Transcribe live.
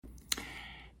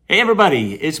Hey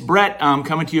everybody, it's Brett. I'm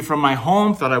coming to you from my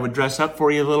home. Thought I would dress up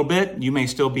for you a little bit. You may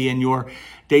still be in your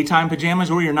daytime pajamas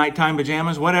or your nighttime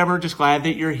pajamas, whatever. Just glad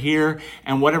that you're here,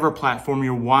 and whatever platform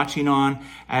you're watching on,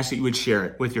 ask that you would share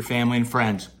it with your family and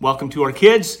friends. Welcome to our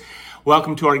kids.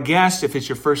 Welcome to our guests. If it's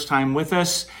your first time with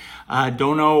us,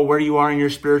 don't know where you are in your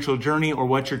spiritual journey or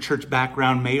what your church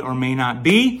background may or may not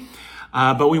be.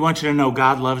 But we want you to know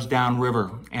God loves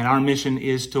Downriver, and our mission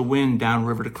is to win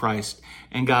Downriver to Christ.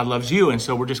 And God loves you, and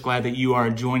so we're just glad that you are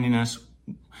joining us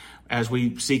as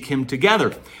we seek Him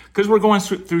together. Because we're going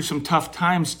through some tough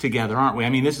times together, aren't we? I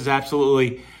mean, this is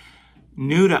absolutely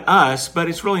new to us, but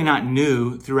it's really not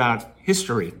new throughout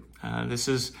history. This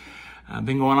has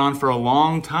been going on for a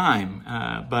long time,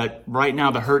 but right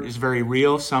now the hurt is very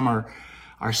real. Some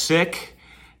are sick,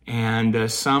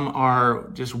 and some are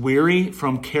just weary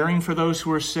from caring for those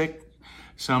who are sick.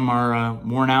 Some are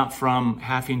worn out from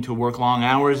having to work long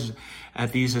hours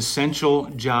at these essential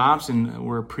jobs, and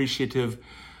we're appreciative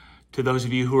to those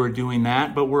of you who are doing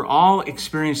that. But we're all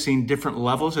experiencing different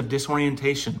levels of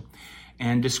disorientation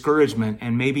and discouragement,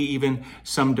 and maybe even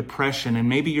some depression. And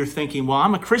maybe you're thinking, well,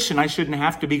 I'm a Christian, I shouldn't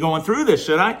have to be going through this,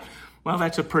 should I? Well,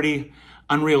 that's a pretty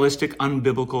unrealistic,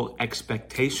 unbiblical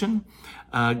expectation.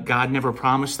 God never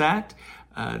promised that.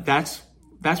 That's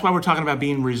why we're talking about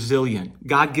being resilient.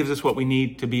 God gives us what we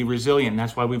need to be resilient. And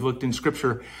that's why we've looked in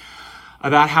Scripture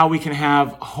about how we can have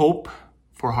hope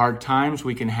for hard times.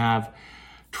 We can have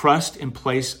trust in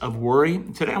place of worry.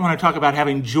 Today I want to talk about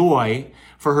having joy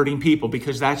for hurting people,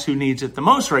 because that's who needs it the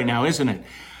most right now, isn't it?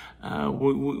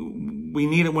 We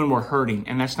need it when we're hurting,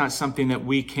 and that's not something that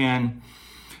we can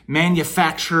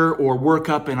manufacture or work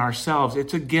up in ourselves.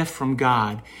 It's a gift from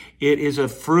God. It is a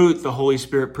fruit the Holy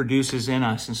Spirit produces in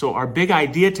us. And so our big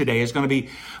idea today is going to be,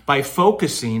 by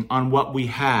focusing on what we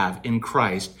have in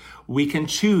Christ, we can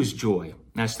choose joy.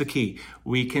 That's the key.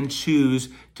 We can choose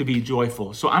to be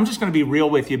joyful. So I'm just going to be real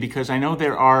with you, because I know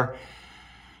there are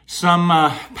some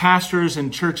pastors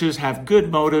and churches have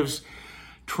good motives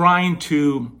trying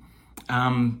to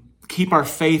keep our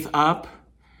faith up.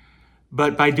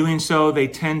 But by doing so, they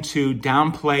tend to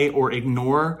downplay or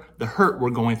ignore the hurt we're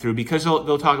going through, because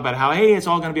they'll talk about how, hey, it's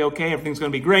all going to be okay. Everything's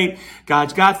going to be great.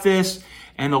 God's got this.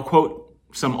 And they'll quote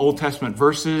some Old Testament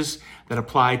verses that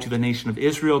apply to the nation of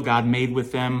Israel. God made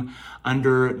with them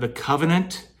under the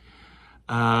covenant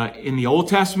in the Old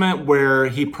Testament, where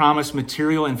He promised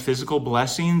material and physical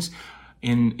blessings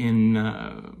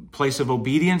in place of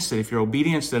obedience. That if you're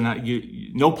obedient,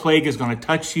 then no plague is going to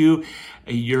touch you.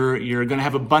 You're going to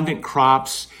have abundant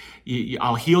crops.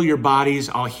 I'll heal your bodies.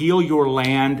 I'll heal your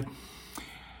land.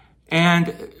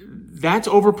 And that's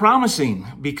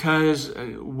overpromising, because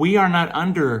we are not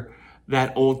under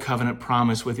that old covenant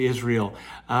promise with Israel.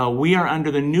 We are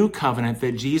under the new covenant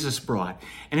that Jesus brought.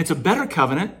 And it's a better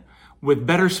covenant with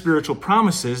better spiritual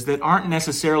promises that aren't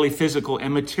necessarily physical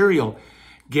and material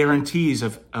guarantees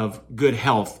of good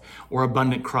health or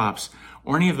abundant crops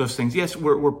or any of those things. Yes,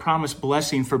 we're promised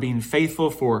blessing for being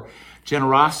faithful, for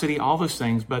generosity, all those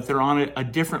things, but they're on a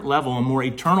different level, a more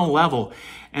eternal level.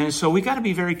 And so we got to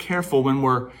be very careful when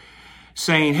we're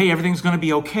saying, hey, everything's going to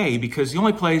be okay, because the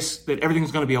only place that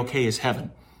everything's going to be okay is heaven.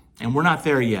 And we're not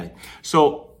there yet.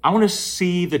 So I want to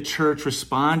see the church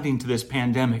responding to this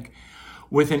pandemic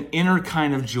with an inner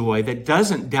kind of joy that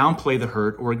doesn't downplay the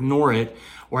hurt or ignore it,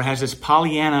 or has this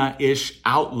Pollyanna-ish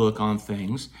outlook on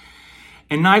things.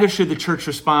 And neither should the church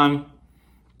respond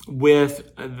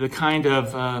with the kind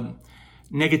of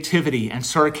negativity and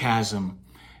sarcasm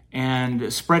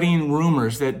and spreading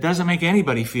rumors that doesn't make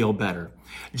anybody feel better.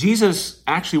 Jesus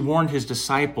actually warned His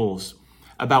disciples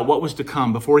about what was to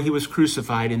come before He was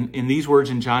crucified in these words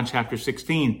in John chapter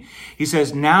 16. He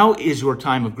says, "Now is your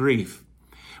time of grief,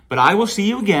 but I will see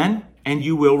you again, and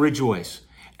you will rejoice,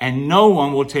 and no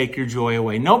one will take your joy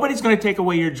away." Nobody's going to take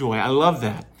away your joy. I love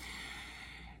that.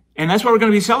 And that's what we're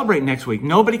going to be celebrating next week.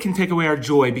 Nobody can take away our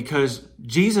joy, because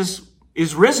Jesus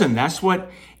is risen. That's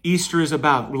what Easter is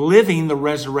about, living the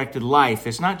resurrected life.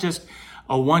 It's not just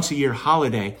a once-a-year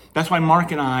holiday. That's why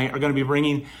Mark and I are going to be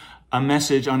bringing a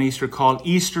message on Easter called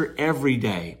Easter Every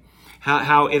Day,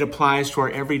 how it applies to our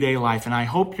everyday life. And I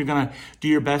hope you're going to do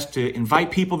your best to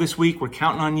invite people this week. We're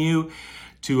counting on you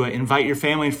to invite your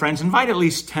family and friends. Invite at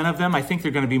least 10 of them. I think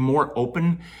they're going to be more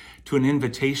open to an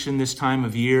invitation this time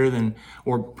of year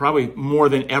or probably more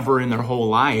than ever in their whole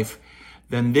life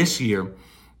than this year.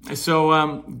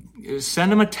 So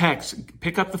send them a text,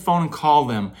 pick up the phone and call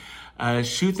them,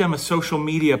 shoot them a social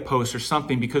media post or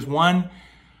something, because one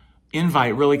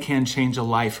invite really can change a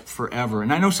life forever.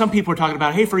 And I know some people are talking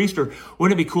about, hey, for Easter,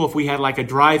 wouldn't it be cool if we had like a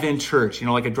drive-in church,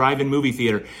 like a drive-in movie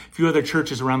theater? A few other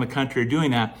churches around the country are doing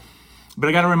that. But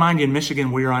I got to remind you, in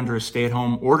Michigan, we are under a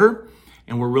stay-at-home order,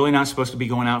 and we're really not supposed to be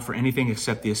going out for anything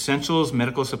except the essentials,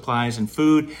 medical supplies, and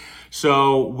food.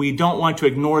 So we don't want to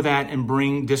ignore that and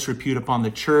bring disrepute upon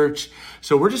the church.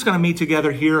 So we're just going to meet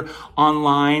together here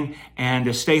online and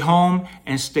to stay home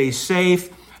and stay safe.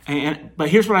 But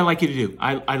here's what I'd like you to do.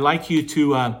 I'd like you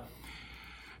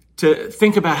to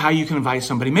think about how you can invite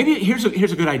somebody. Maybe here's a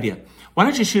good idea. Why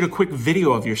don't you shoot a quick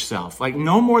video of yourself, like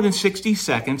no more than 60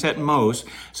 seconds at most,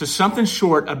 so something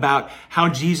short about how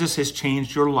Jesus has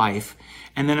changed your life,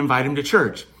 and then invite him to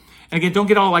church. And again, don't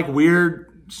get all like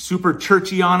weird, super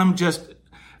churchy on him. Just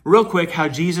real quick, how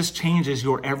Jesus changes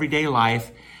your everyday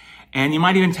life. And you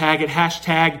might even tag it,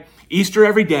 hashtag Easter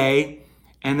every day,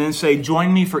 and then say,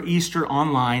 join me for Easter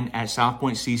online at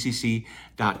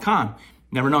southpointccc.com.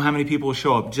 Never know how many people will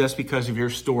show up just because of your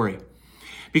story.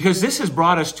 Because this has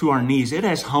brought us to our knees. It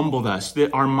has humbled us.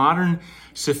 That our modern,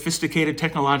 sophisticated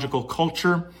technological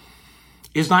culture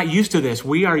is not used to this.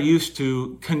 We are used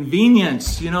to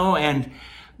convenience, and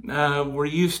we're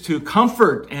used to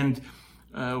comfort, and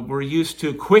we're used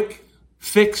to quick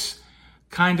fix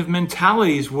kind of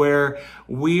mentalities where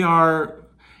we are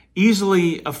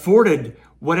easily afforded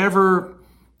whatever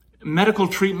medical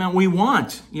treatment we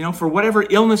want. For whatever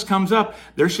illness comes up,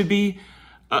 there should be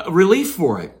relief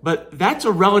for it. But that's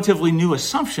a relatively new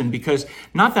assumption, because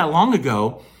not that long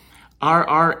ago,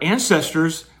 our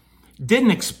ancestors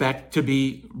didn't expect to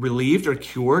be relieved or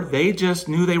cured. They just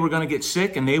knew they were going to get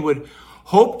sick, and they would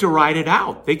hope to ride it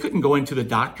out. They couldn't go into the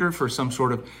doctor for some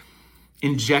sort of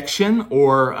injection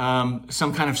or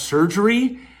some kind of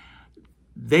surgery.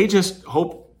 They just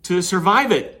hoped to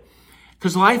survive it,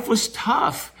 because life was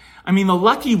tough. I mean, the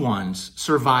lucky ones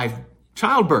survived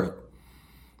childbirth.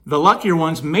 The luckier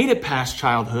ones made it past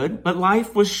childhood, but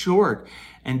life was short,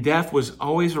 and death was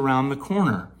always around the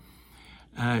corner.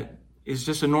 It's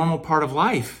just a normal part of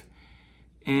life.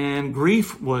 And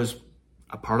grief was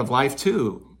a part of life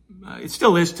too. It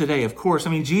still is today, of course.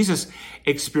 I mean, Jesus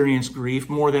experienced grief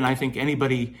more than I think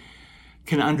anybody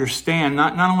can understand,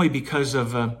 not only because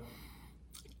of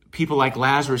people like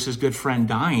Lazarus, his good friend,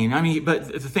 dying. I mean,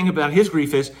 but the thing about his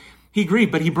grief is he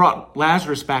grieved, but he brought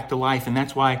Lazarus back to life. And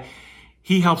that's why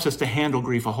he helps us to handle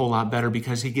grief a whole lot better,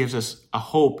 because he gives us a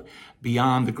hope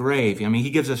beyond the grave. I mean,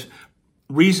 he gives us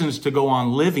reasons to go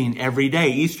on living every day,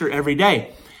 Easter every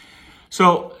day.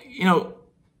 So,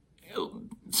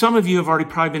 some of you have already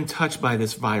probably been touched by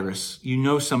this virus. You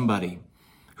know somebody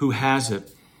who has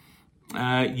it.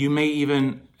 You may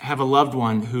even have a loved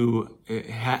one who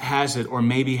has it, or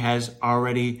maybe has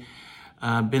already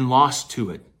been lost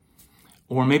to it.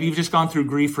 Or maybe you've just gone through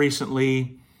grief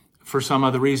recently for some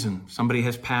other reason. Somebody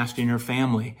has passed in your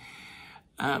family.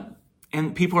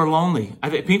 And people are lonely. I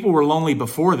think people were lonely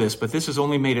before this, but this has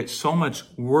only made it so much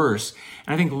worse.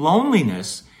 And I think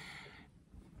loneliness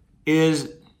is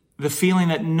the feeling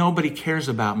that nobody cares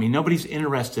about me. Nobody's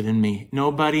interested in me.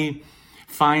 Nobody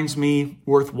finds me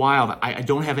worthwhile. I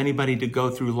don't have anybody to go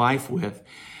through life with.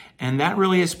 And that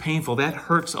really is painful. That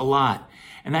hurts a lot.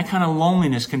 And that kind of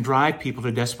loneliness can drive people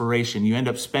to desperation. You end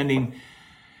up spending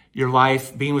your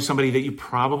life being with somebody that you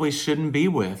probably shouldn't be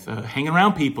with, hanging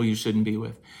around people you shouldn't be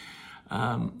with.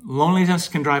 Loneliness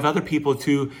can drive other people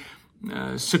to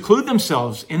seclude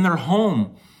themselves in their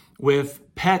home with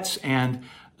pets and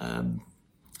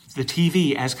the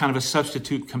TV as kind of a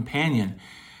substitute companion.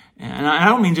 And I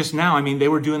don't mean just now. I mean, they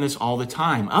were doing this all the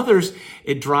time. Others,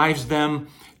 it drives them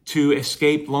to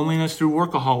escape loneliness through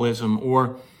workaholism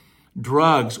or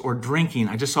drugs or drinking.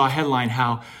 I just saw a headline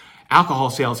how alcohol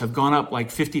sales have gone up like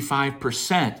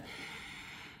 55%.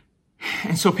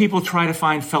 And so people try to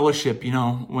find fellowship,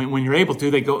 when you're able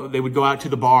to, they would go out to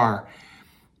the bar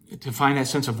to find that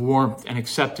sense of warmth and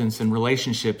acceptance and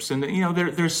relationships. And,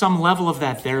 there's some level of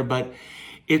that there, but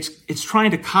it's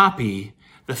trying to copy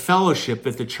the fellowship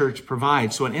that the church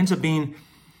provides. So it ends up being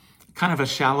kind of a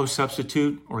shallow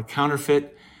substitute or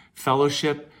counterfeit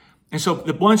fellowship. And so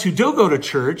the ones who do go to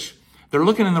church, they're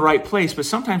looking in the right place, but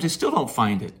sometimes they still don't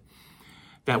find it.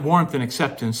 That warmth and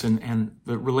acceptance and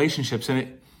the relationships.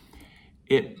 And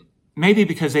it may be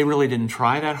because they really didn't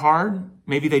try that hard.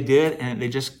 Maybe they did, and they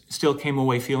just still came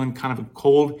away feeling kind of a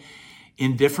cold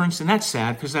indifference. And that's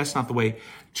sad, because that's not the way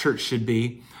church should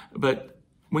be. But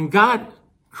when God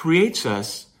creates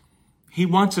us, he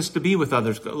wants us to be with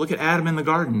others. Look at Adam in the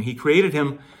garden. He created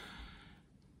him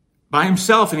by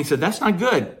himself, and he said, that's not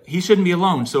good. He shouldn't be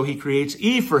alone. So he creates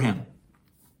Eve for him.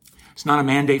 It's not a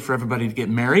mandate for everybody to get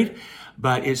married,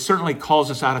 but it certainly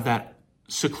calls us out of that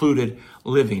secluded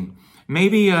living.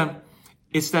 Maybe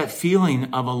it's that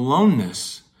feeling of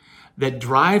aloneness that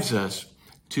drives us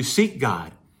to seek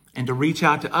God. and to reach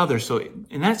out to others. So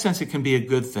in that sense, it can be a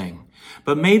good thing.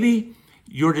 But maybe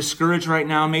you're discouraged right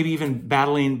now, maybe even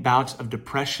battling bouts of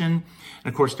depression.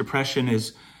 And of course, depression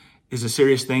is a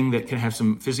serious thing that can have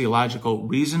some physiological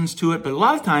reasons to it. But a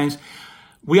lot of times,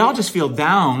 we all just feel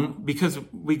down because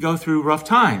we go through rough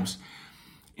times.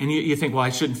 And you think, well, I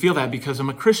shouldn't feel that because I'm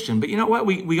a Christian. But you know what?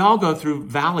 We all go through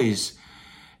valleys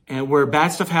and where bad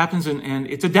stuff happens and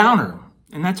it's a downer.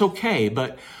 And that's okay.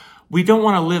 But we don't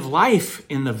want to live life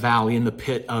in the valley, in the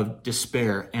pit of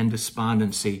despair and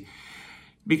despondency.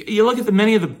 You look at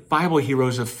many of the Bible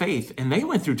heroes of faith, and they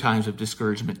went through times of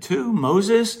discouragement too.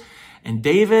 Moses and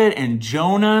David and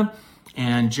Jonah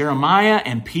and Jeremiah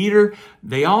and Peter,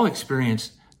 they all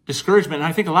experienced discouragement. And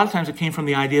I think a lot of times it came from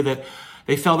the idea that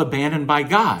they felt abandoned by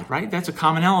God, right? That's a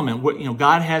common element.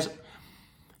 God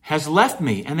has left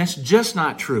me, and that's just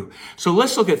not true. So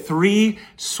let's look at three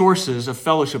sources of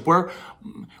fellowship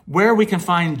where we can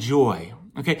find joy.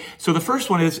 Okay, so the first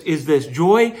one is this: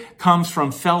 joy comes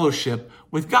from fellowship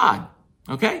with God.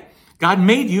 Okay, God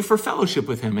made you for fellowship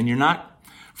with Him, and you're not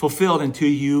fulfilled until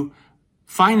you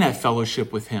find that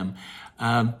fellowship with Him.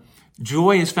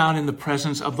 Joy is found in the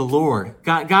presence of the Lord.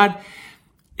 God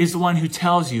is the one who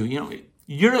tells you,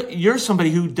 you're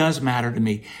somebody who does matter to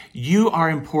me. You are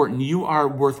important. You are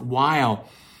worthwhile.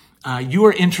 You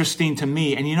are interesting to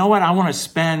me. And you know what? I want to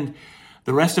spend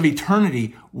the rest of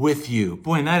eternity with you.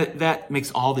 Boy, and that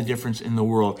makes all the difference in the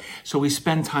world. So we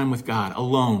spend time with God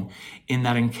alone in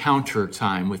that encounter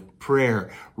time with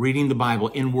prayer, reading the Bible,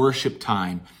 in worship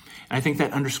time. And I think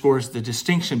that underscores the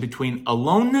distinction between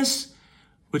aloneness,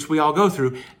 which we all go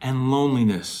through, and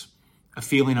loneliness, a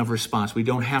feeling of response. We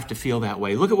don't have to feel that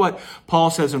way. Look at what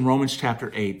Paul says in Romans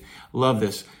chapter 8. Love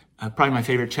this. Probably my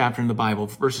favorite chapter in the Bible,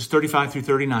 verses 35 through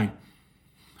 39.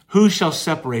 Who shall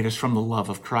separate us from the love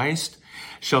of Christ?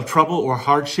 Shall trouble or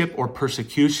hardship or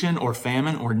persecution or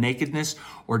famine or nakedness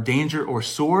or danger or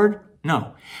sword?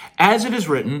 No. As it is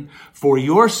written, for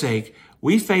your sake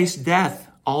we face death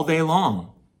all day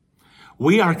long.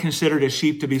 We are considered as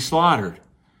sheep to be slaughtered.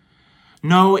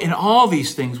 No, in all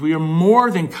these things we are more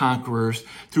than conquerors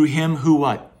through Him who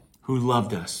what? Who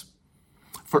loved us.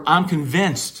 For I'm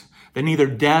convinced that neither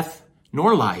death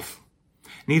nor life,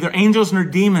 neither angels nor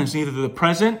demons, neither the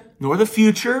present nor the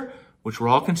future, which we're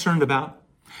all concerned about,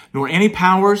 nor any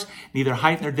powers, neither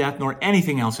height nor depth, nor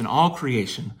anything else in all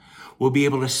creation will be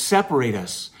able to separate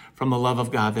us from the love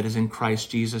of God that is in Christ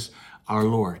Jesus our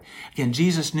Lord. Again,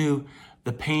 Jesus knew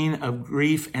the pain of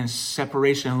grief and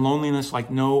separation and loneliness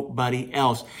like nobody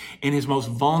else. In His most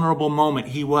vulnerable moment,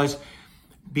 He was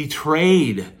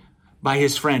betrayed by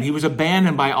His friend. He was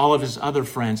abandoned by all of His other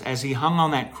friends. As He hung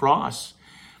on that cross,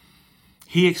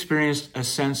 He experienced a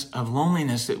sense of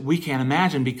loneliness that we can't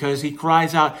imagine, because He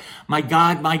cries out, my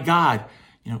God,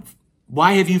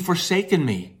 why have you forsaken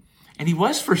me? And He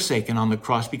was forsaken on the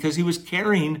cross because He was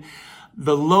carrying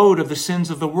the load of the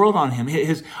sins of the world on Him.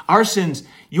 Our sins,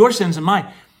 your sins and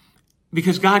mine,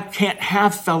 because God can't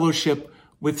have fellowship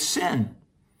with sin.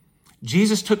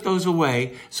 Jesus took those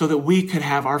away so that we could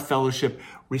have our fellowship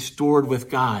restored with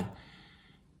God.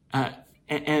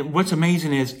 And what's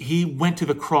amazing is He went to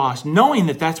the cross knowing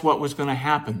that that's what was going to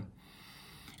happen.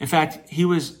 In fact, He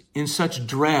was in such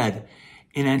dread,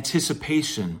 in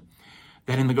anticipation,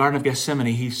 that in the Garden of Gethsemane,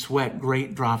 He sweat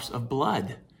great drops of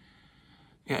blood.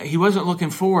 He wasn't looking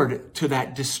forward to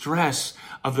that distress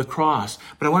of the cross.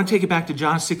 But I want to take it back to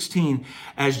John 16.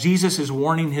 As Jesus is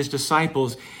warning His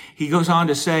disciples, He goes on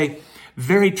to say,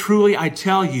 very truly I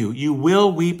tell you, you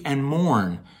will weep and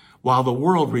mourn while the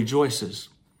world rejoices.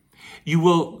 You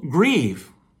will grieve,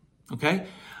 okay?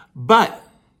 But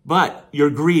your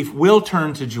grief will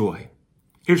turn to joy.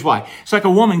 Here's why. It's like a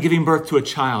woman giving birth to a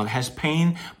child, has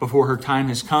pain before her time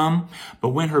has come, but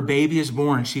when her baby is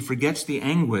born, she forgets the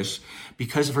anguish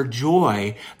because of her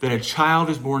joy that a child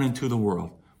is born into the world.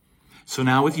 So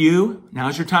now with you,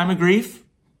 now's your time of grief,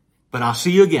 but I'll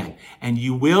see you again, and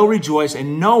you will rejoice,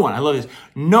 and no one, I love this,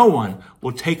 no one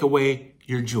will take away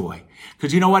your joy.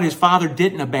 Because you know what? His Father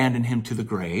didn't abandon him to the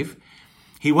grave.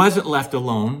 He wasn't left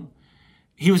alone.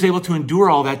 He was able to endure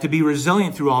all that, to be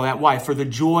resilient through all that. Why? For the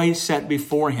joy set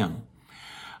before him.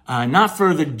 Not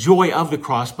for the joy of the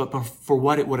cross, but for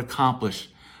what it would accomplish,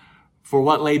 for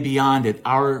what lay beyond it,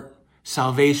 our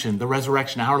salvation, the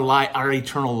resurrection, our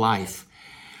eternal life.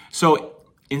 So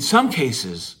in some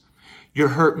cases, your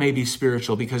hurt may be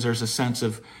spiritual because there's a sense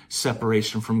of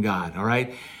separation from God, all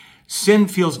right? Sin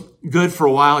feels good for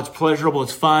a while. It's pleasurable.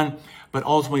 It's fun. But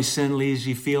ultimately, sin leaves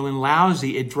you feeling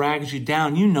lousy. It drags you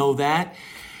down. You know that.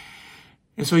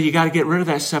 And so you got to get rid of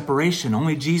that separation.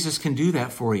 Only Jesus can do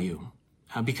that for you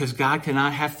because God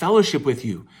cannot have fellowship with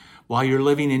you while you're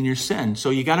living in your sin.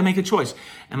 So you got to make a choice.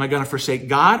 Am I going to forsake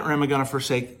God or am I going to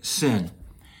forsake sin?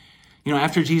 You know,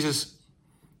 after Jesus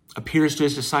appears to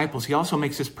his disciples, he also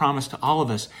makes this promise to all of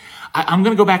us. I'm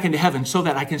going to go back into heaven so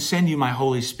that I can send you my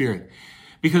Holy Spirit.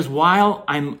 Because while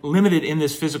I'm limited in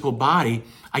this physical body,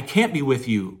 I can't be with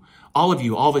you, all of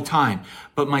you, all the time.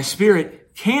 But my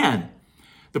spirit can.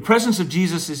 The presence of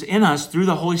Jesus is in us through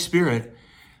the Holy Spirit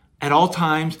at all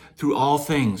times, through all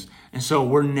things. And so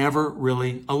we're never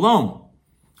really alone.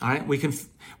 All right?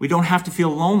 We don't have to feel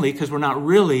lonely because we're not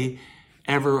really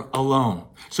ever alone.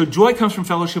 So joy comes from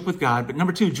fellowship with God. But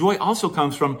number 2, joy also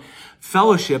comes from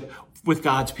fellowship with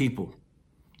God's people.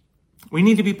 We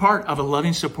need to be part of a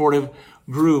loving, supportive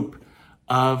group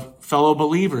of fellow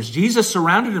believers. Jesus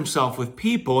surrounded himself with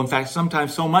people, in fact,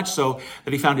 sometimes so much so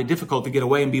that he found it difficult to get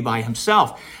away and be by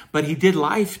himself. But he did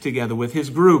life together with his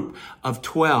group of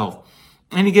 12.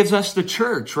 And he gives us the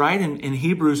church, right? In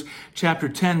Hebrews chapter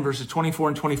 10, verses 24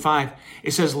 and 25,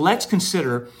 it says, let's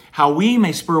consider how we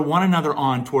may spur one another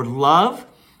on toward love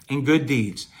and good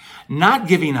deeds, not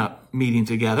giving up meeting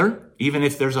together, even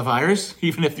if there's a virus,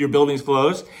 even if your building's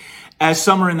closed, as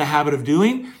some are in the habit of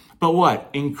doing, but what?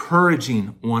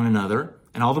 Encouraging one another,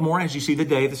 and all the more as you see the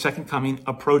day, the second coming,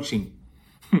 approaching.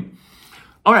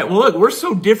 All right, well, look, we're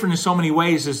so different in so many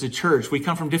ways as the church. We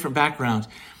come from different backgrounds.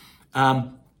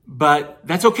 But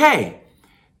that's okay,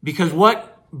 because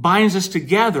what binds us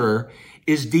together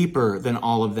is deeper than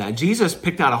all of that. Jesus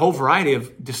picked out a whole variety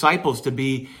of disciples to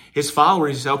be his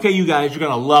followers. He said, okay, you guys, you're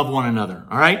going to love one another,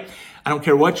 all right? I don't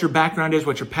care what your background is,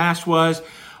 what your past was,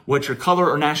 what your color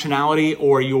or nationality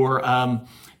or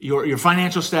your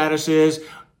financial status is.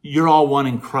 You're all one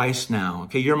in Christ now,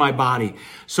 okay? You're my body.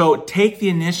 So take the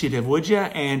initiative, would you,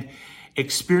 and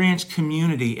experience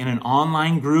community in an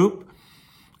online group.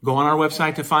 Go on our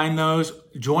website to find those.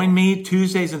 Join me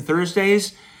Tuesdays and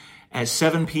Thursdays at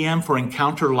 7 p.m. for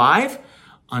Encounter Live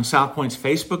on South Point's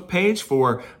Facebook page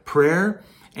for prayer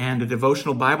and a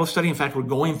devotional Bible study. In fact, we're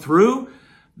going through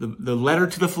the letter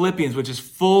to the Philippians, which is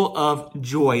full of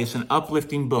joy. It's an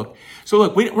uplifting book. So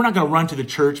look, we're not going to run to the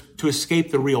church to escape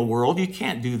the real world. You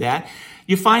can't do that.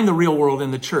 You find the real world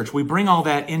in the church. We bring all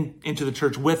that into the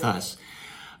church with us.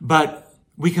 But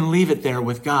we can leave it there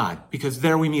with God, because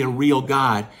there we meet a real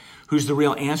God who's the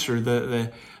real answer,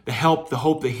 the help, the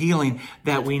hope, the healing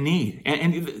that we need.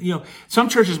 And you know, some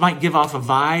churches might give off a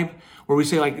vibe where we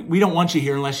say, like, we don't want you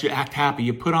here unless you act happy.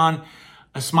 You put on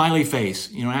a smiley face,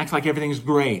 you know, act like everything's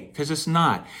great, because it's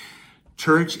not.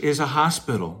 Church is a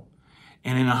hospital.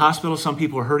 And in a hospital, some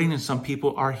people are hurting and some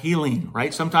people are healing,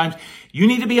 right? Sometimes you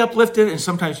need to be uplifted and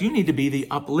sometimes you need to be the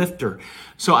uplifter.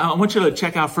 So I want you to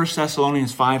check out 1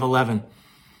 Thessalonians 5:11.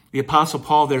 The Apostle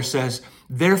Paul there says,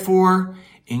 therefore,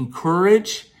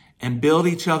 encourage and build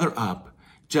each other up,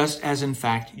 just as in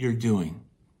fact you're doing.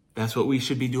 That's what we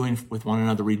should be doing with one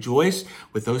another. Rejoice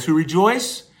with those who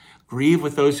rejoice, grieve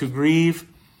with those who grieve,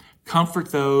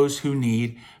 comfort those who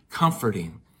need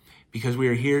comforting, because we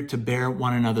are here to bear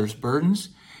one another's burdens.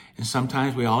 And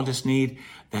sometimes we all just need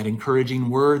that encouraging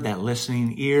word, that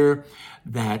listening ear,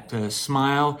 that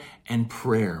smile and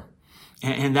prayer.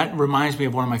 And that reminds me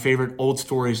of one of my favorite old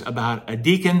stories about a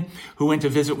deacon who went to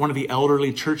visit one of the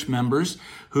elderly church members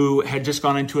who had just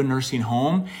gone into a nursing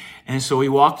home. And so he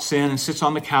walks in and sits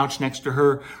on the couch next to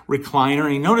her recliner,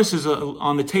 and he notices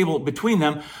on the table between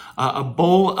them a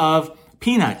bowl of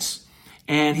peanuts.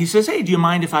 And he says, hey, do you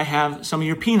mind if I have some of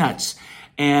your peanuts?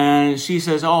 And she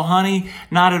says, oh, honey,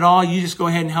 not at all. You just go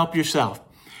ahead and help yourself.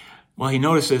 Well, he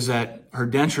notices that her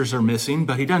dentures are missing,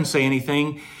 but he doesn't say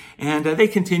anything. And they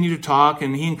continue to talk,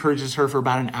 and he encourages her for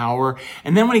about an hour.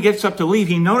 And then when he gets up to leave,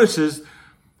 he notices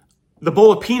the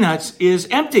bowl of peanuts is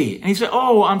empty. And he said,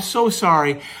 oh, I'm so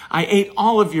sorry. I ate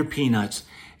all of your peanuts.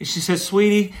 And she says,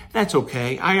 sweetie, that's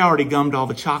okay. I already gummed all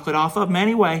the chocolate off of them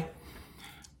anyway.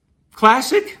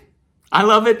 Classic. I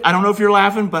love it. I don't know if you're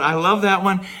laughing, but I love that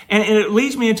one. And it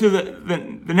leads me into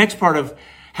the next part of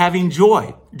having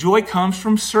joy. Joy comes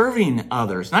from serving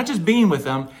others, not just being with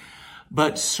them,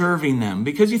 but serving them.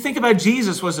 Because you think about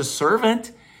Jesus was a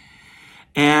servant,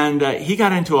 and he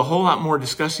got into a whole lot more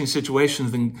disgusting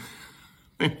situations than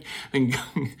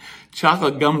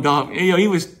chocolate gummed off. You know, he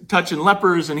was touching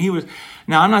lepers, and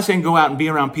now I'm not saying go out and be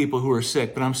around people who are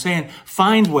sick, but I'm saying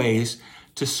find ways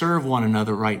to serve one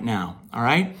another right now. All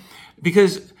right?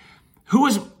 Because who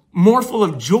was more full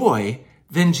of joy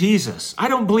than Jesus? I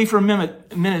don't believe for a minute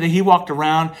that he walked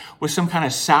around with some kind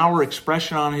of sour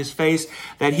expression on his face,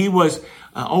 that he was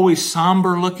always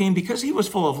somber looking, because he was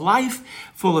full of life,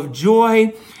 full of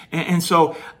joy. And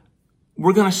so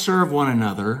we're going to serve one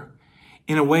another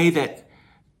in a way that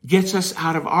gets us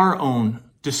out of our own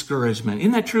discouragement.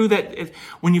 Isn't that true that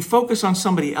when you focus on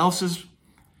somebody else's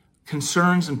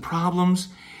concerns and problems,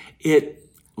 it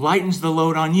lightens the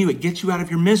load on you. It gets you out of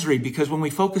your misery, because when we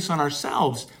focus on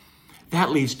ourselves,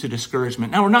 that leads to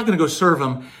discouragement. Now, we're not going to go serve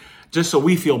them just so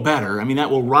we feel better. I mean,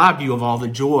 that will rob you of all the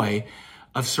joy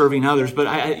of serving others.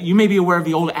 But you may be aware of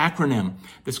the old acronym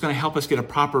that's going to help us get a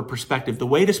proper perspective. The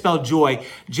way to spell joy,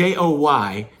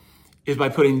 J-O-Y, is by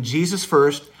putting Jesus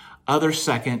first, others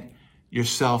second,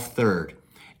 yourself third.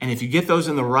 And if you get those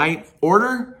in the right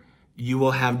order, you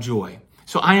will have joy.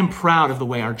 So I am proud of the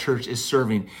way our church is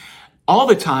serving all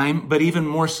the time, but even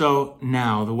more so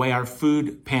now, the way our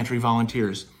food pantry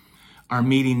volunteers are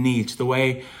meeting needs, the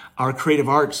way our creative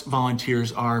arts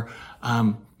volunteers are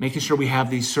making sure we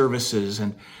have these services,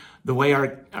 and the way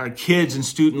our kids and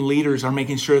student leaders are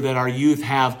making sure that our youth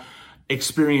have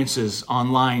experiences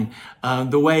online,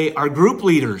 the way our group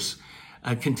leaders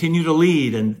continue to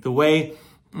lead, and the way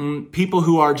people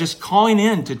who are just calling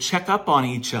in to check up on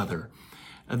each other,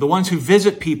 the ones who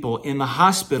visit people in the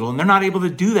hospital, and they're not able to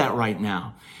do that right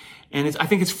now. And I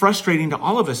think it's frustrating to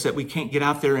all of us that we can't get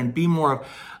out there and be more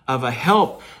of a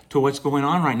help to what's going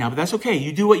on right now. But that's okay.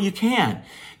 You do what you can.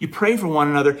 You pray for one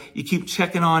another. You keep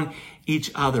checking on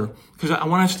each other. Because I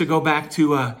want us to go back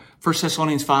to 1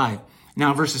 Thessalonians 5.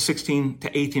 Now, verses 16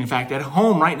 to 18. In fact, at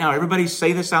home right now, everybody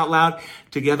say this out loud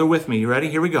together with me. You ready?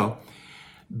 Here we go.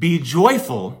 Be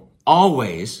joyful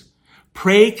always.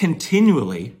 Pray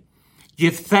continually.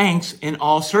 Give thanks in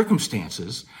all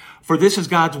circumstances, for this is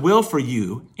God's will for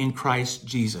you in Christ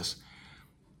Jesus.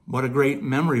 What a great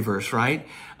memory verse, right?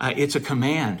 It's a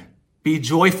command. Be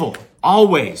joyful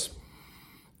always.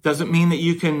 Doesn't mean that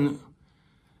you can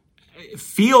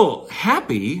feel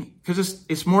happy, because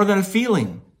it's more than a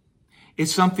feeling.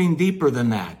 It's something deeper than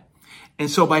that.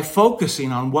 And so by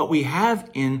focusing on what we have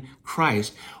in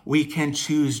Christ, we can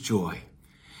choose joy.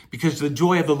 Because the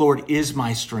joy of the Lord is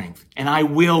my strength, and I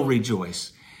will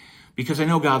rejoice, because I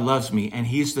know God loves me, and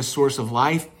He's the source of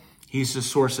life. He's the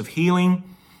source of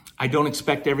healing. I don't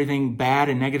expect everything bad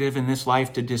and negative in this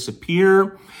life to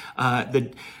disappear.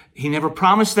 He never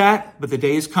promised that, but the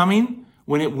day is coming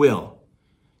when it will.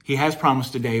 He has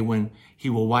promised a day when He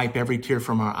will wipe every tear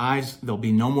from our eyes. There'll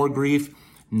be no more grief,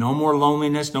 no more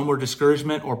loneliness, no more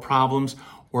discouragement or problems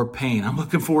or pain. I'm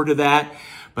looking forward to that.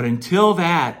 But until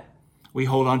that, we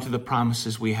hold on to the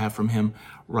promises we have from Him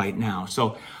right now.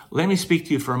 So let me speak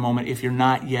to you for a moment if you're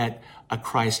not yet a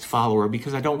Christ follower,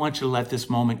 because I don't want you to let this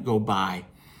moment go by.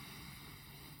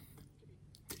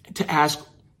 To ask,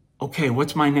 okay,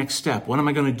 what's my next step? What am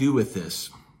I going to do with this?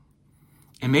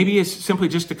 And maybe it's simply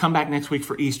just to come back next week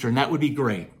for Easter, and that would be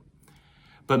great.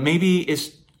 But maybe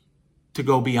it's to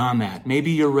go beyond that.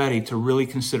 Maybe you're ready to really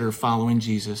consider following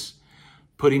Jesus,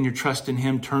 putting your trust in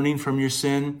Him, turning from your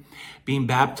sin, being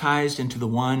baptized into the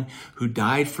one who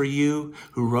died for you,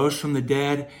 who rose from the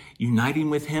dead, uniting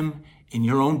with Him in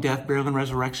your own death, burial, and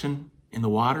resurrection in the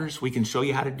waters. We can show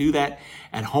you how to do that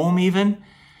at home even.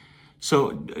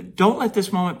 So don't let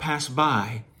this moment pass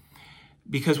by,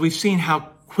 because we've seen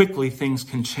how quickly things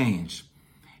can change.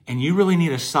 And you really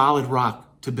need a solid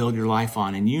rock to build your life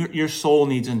on. And your soul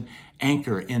needs an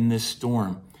anchor in this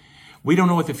storm. We don't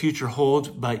know what the future holds,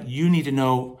 but you need to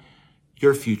know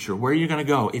your future, where you're going to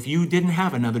go if you didn't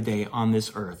have another day on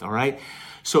this earth, all right?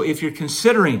 So if you're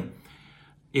considering,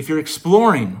 if you're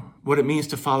exploring what it means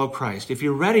to follow Christ, if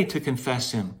you're ready to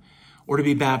confess Him or to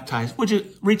be baptized, would you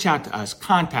reach out to us,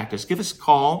 contact us, give us a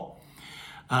call,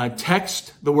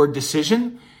 text the word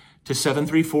decision to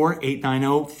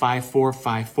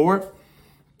 734-890-5454,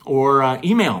 or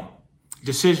email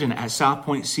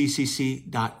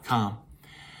decision@southpointccc.com.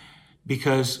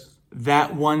 Because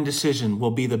that one decision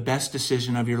will be the best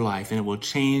decision of your life, and it will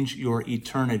change your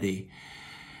eternity.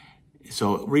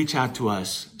 So reach out to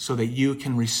us so that you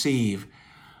can receive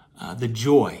the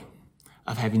joy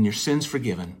of having your sins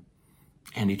forgiven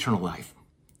and eternal life.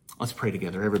 Let's pray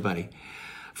together, everybody.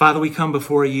 Father, we come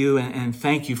before you and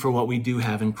thank you for what we do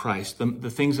have in Christ, the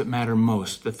things that matter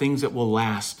most, the things that will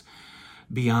last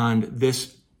beyond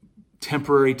this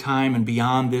temporary time and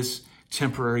beyond this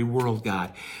temporary world,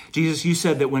 God. Jesus, you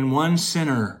said that when one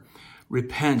sinner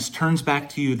repents, turns back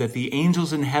to you, that the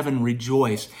angels in heaven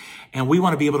rejoice. And we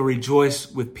want to be able to rejoice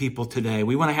with people today.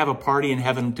 We want to have a party in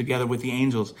heaven together with the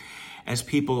angels as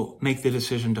people make the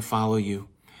decision to follow you.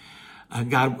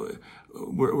 God,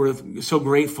 we're so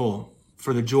grateful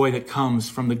for the joy that comes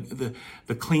from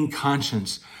the clean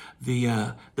conscience,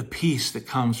 the peace that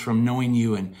comes from knowing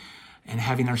you and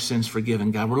having our sins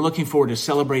forgiven. God, we're looking forward to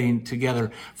celebrating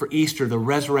together for Easter, the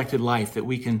resurrected life that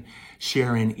we can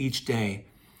share in each day.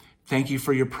 Thank you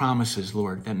for your promises,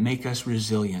 Lord, that make us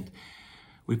resilient.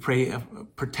 We pray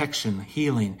protection,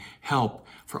 healing, help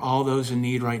for all those in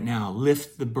need right now.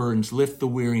 Lift the burdens, lift the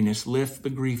weariness, lift the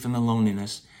grief and the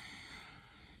loneliness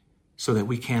so that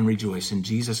we can rejoice in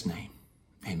Jesus' name.